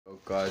Hello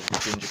guys,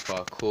 it's Ginger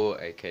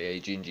Parkour, aka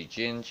Gingy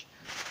Ginge.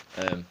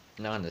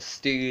 Now in the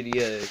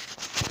studio,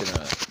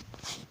 gonna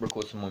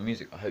record some more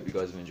music. I hope you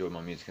guys have enjoyed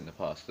my music in the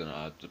past, and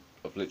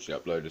I've literally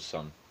uploaded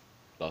some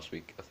last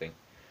week, I think.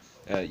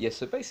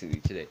 So basically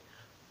today,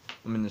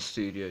 I'm in the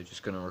studio,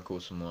 just gonna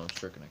record some more. I'm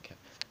stroking a cat.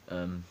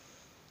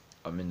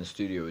 I'm in the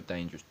studio with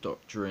Dangerous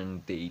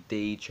Doctrine,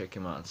 DD. Check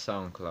him out on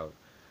SoundCloud.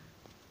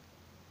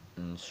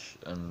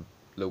 And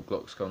Lil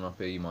Glock's coming up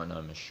here. You might know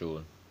him as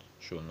Sean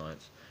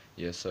Knights.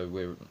 Yeah, so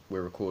we're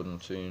recording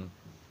soon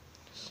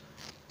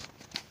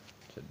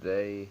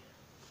today.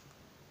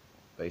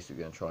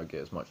 Basically gonna try and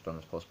get as much done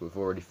as possible. We've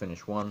already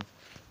finished one,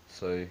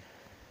 so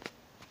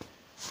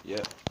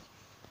yeah,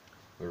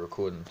 we're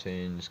recording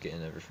tunes,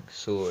 getting everything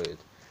sorted,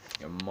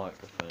 your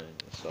microphone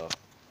and stuff.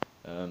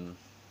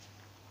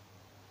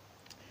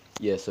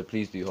 Yeah, so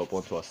please do hop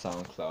onto our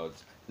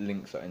SoundClouds.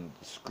 Links are in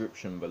the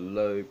description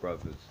below,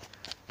 brothers.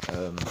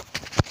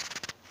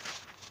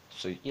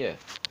 So yeah,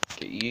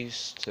 get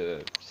used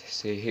to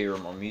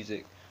hearing my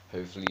music.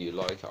 Hopefully you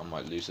like it. I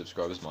might lose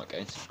subscribers, might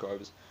gain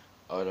subscribers.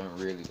 I don't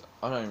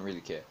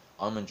really care.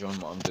 I'm enjoying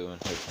what I'm doing.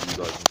 Hopefully you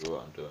guys enjoy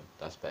what I'm doing.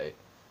 That's bait.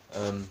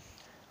 I'm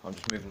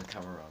just moving the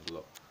camera around a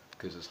lot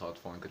because it's hard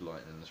to find good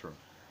lighting in this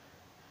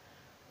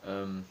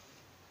room.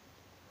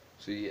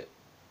 So yeah,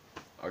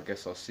 I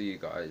guess I'll see you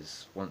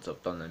guys once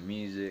I've done the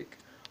music.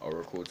 I'll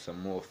record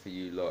some more for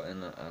you lot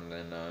and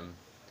then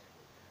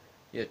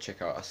yeah,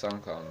 check out our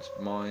SoundClouds.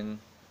 Mine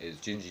is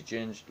Gingy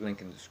Ginge,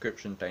 link in the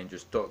description.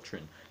 Dangerous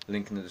Doctrine,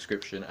 link in the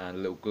description.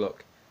 And Lil Glock,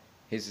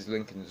 his is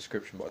link in the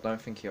description, but I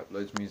don't think he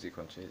uploads music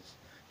onto his.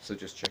 So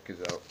just check his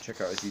out. Check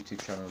out his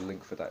YouTube channel. The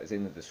link for that is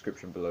in the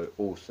description below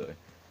also.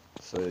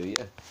 So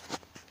yeah,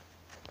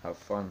 have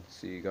fun.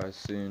 See you guys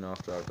soon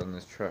after I've done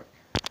this track.